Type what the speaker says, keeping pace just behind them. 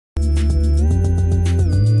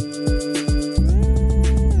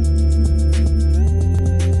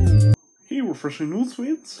Refreshing News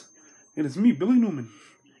fans? It is me, Billy Newman.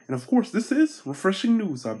 And of course, this is Refreshing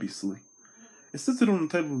News, obviously. It says it on the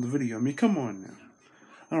title of the video. I mean, come on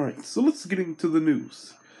now. Alright, so let's get into the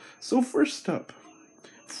news. So first up,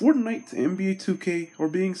 Fortnite and NBA 2K are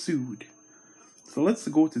being sued. So let's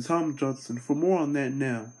go to Tom Johnson for more on that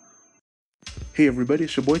now. Hey everybody,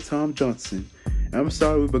 it's your boy Tom Johnson. I'm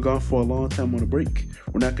sorry we've been gone for a long time on a break.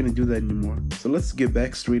 We're not going to do that anymore. So let's get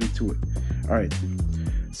back straight into it. Alright,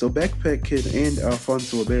 so Backpack Kid and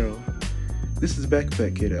Alfonso Ribeiro. This is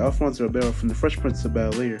Backpack Kid. Alfonso Ribeiro from the Fresh Prince of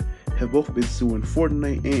Bel-Air have both been suing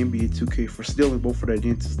Fortnite and NBA 2K for stealing both of their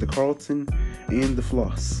dances, the Carlton and the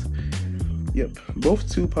Floss. Yep, both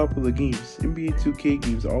two popular games. NBA 2K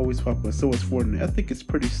games are always popular, so is Fortnite. I think it's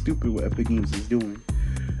pretty stupid what Epic Games is doing.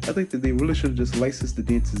 I think that they really should have just licensed the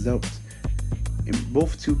dances out. And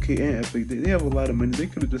both 2K and Epic, they have a lot of money. They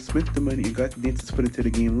could have just spent the money and got the dances put into the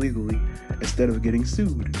game legally instead of getting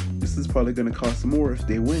sued. This is probably going to cost more if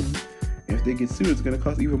they win. And if they get sued, it's going to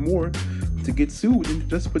cost even more to get sued and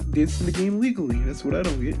just put the dance in the game legally. That's what I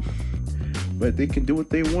don't get. But they can do what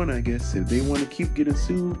they want, I guess. If they want to keep getting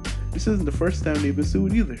sued, this isn't the first time they've been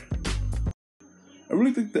sued either. I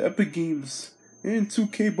really think the Epic Games and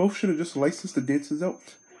 2K both should have just licensed the dances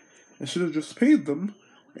out. And should have just paid them.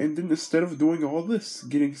 And then instead of doing all this,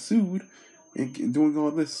 getting sued and doing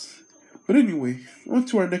all this. But anyway, on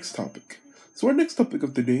to our next topic. So our next topic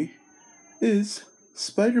of the day is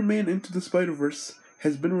Spider-Man Into the Spider-Verse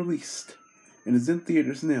has been released. And is in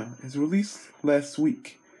theaters now. It was released last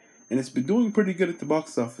week. And it's been doing pretty good at the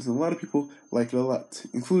box office. And a lot of people like it a lot.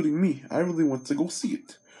 Including me. I really want to go see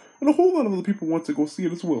it. And a whole lot of other people want to go see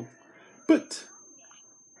it as well. But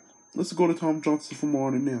let's go to Tom Johnson for more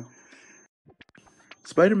on it now.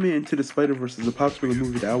 Spider-Man Into the Spider-Verse is a popular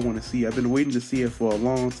movie that I want to see. I've been waiting to see it for a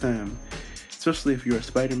long time. Especially if you're a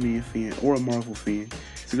Spider-Man fan or a Marvel fan.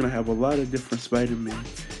 It's going to have a lot of different Spider-Man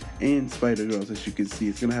and Spider-Girls, as you can see.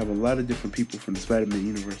 It's going to have a lot of different people from the Spider-Man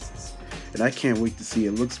universes. And I can't wait to see it.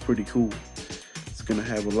 It looks pretty cool. It's going to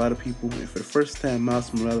have a lot of people. And for the first time,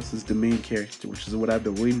 Miles Morales is the main character, which is what I've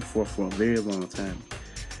been waiting for a very long time.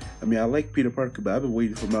 I mean, I like Peter Parker, but I've been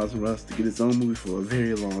waiting for Miles Morales to get his own movie for a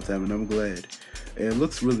very long time, and I'm glad. And it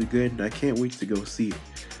looks really good, and I can't wait to go see it.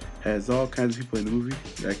 It has all kinds of people in the movie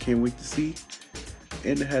that I can't wait to see.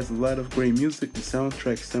 And it has a lot of great music. The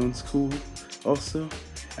soundtrack sounds cool also.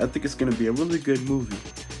 I think it's going to be a really good movie.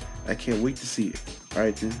 I can't wait to see it.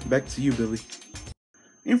 Alright then, back to you, Billy.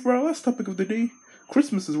 And for our last topic of the day,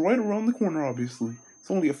 Christmas is right around the corner, obviously.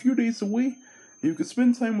 It's only a few days away. You can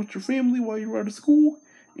spend time with your family while you're out of school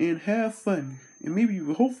and have fun. And maybe you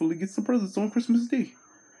will hopefully get some presents on Christmas Day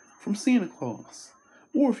from Santa Claus.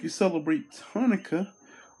 Or if you celebrate Hanukkah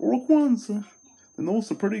or Kwanzaa, then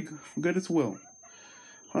those are pretty good as well.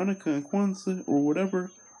 Hanukkah and Kwanzaa or whatever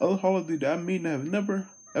other holiday that I may have never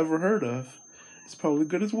ever heard of is probably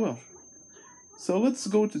good as well. So let's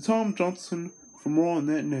go to Tom Johnson for more on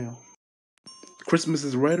that now. Christmas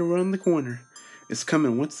is right around the corner. It's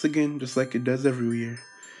coming once again, just like it does every year.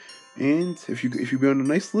 And if you be on the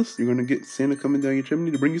nice list, you're gonna get Santa coming down your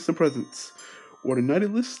chimney to bring you some presents. Or the naughty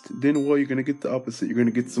list, then well, you're gonna get the opposite. You're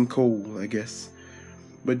gonna get some coal, I guess.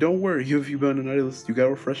 But don't worry, if you be on the naughty list, you got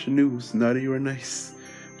refreshing news. Naughty or nice,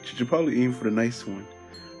 but you should probably aim for the nice one.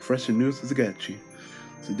 Refreshing news has got you,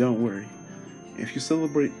 so don't worry. If you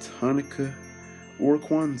celebrate Hanukkah or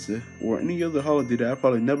Kwanzaa or any other holiday that I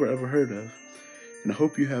probably never ever heard of, and I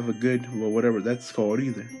hope you have a good, well, whatever that's called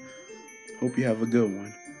either. Hope you have a good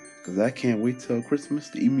one. Because I can't wait till Christmas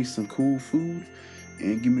to eat me some cool food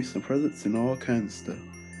and give me some presents and all kinds of stuff.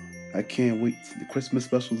 I can't wait. The Christmas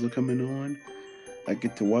specials are coming on. I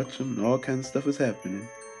get to watch them and all kinds of stuff is happening.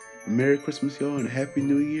 Merry Christmas, y'all, and a Happy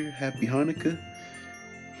New Year, Happy Hanukkah,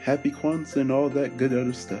 Happy Kwanzaa, and all that good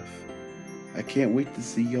other stuff. I can't wait to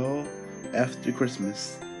see y'all after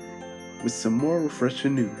Christmas with some more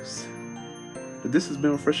refreshing news. But this has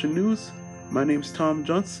been Refreshing News. My name's Tom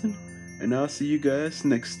Johnson. And I'll see you guys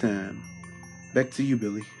next time. Back to you,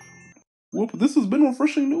 Billy. Well, this has been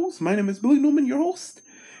Refreshing News. My name is Billy Newman, your host.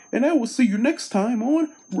 And I will see you next time on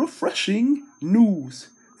Refreshing News.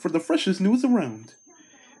 For the freshest news around.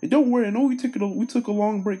 And don't worry, I know we took a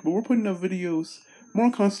long break, but we're putting out videos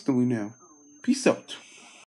more constantly now. Peace out.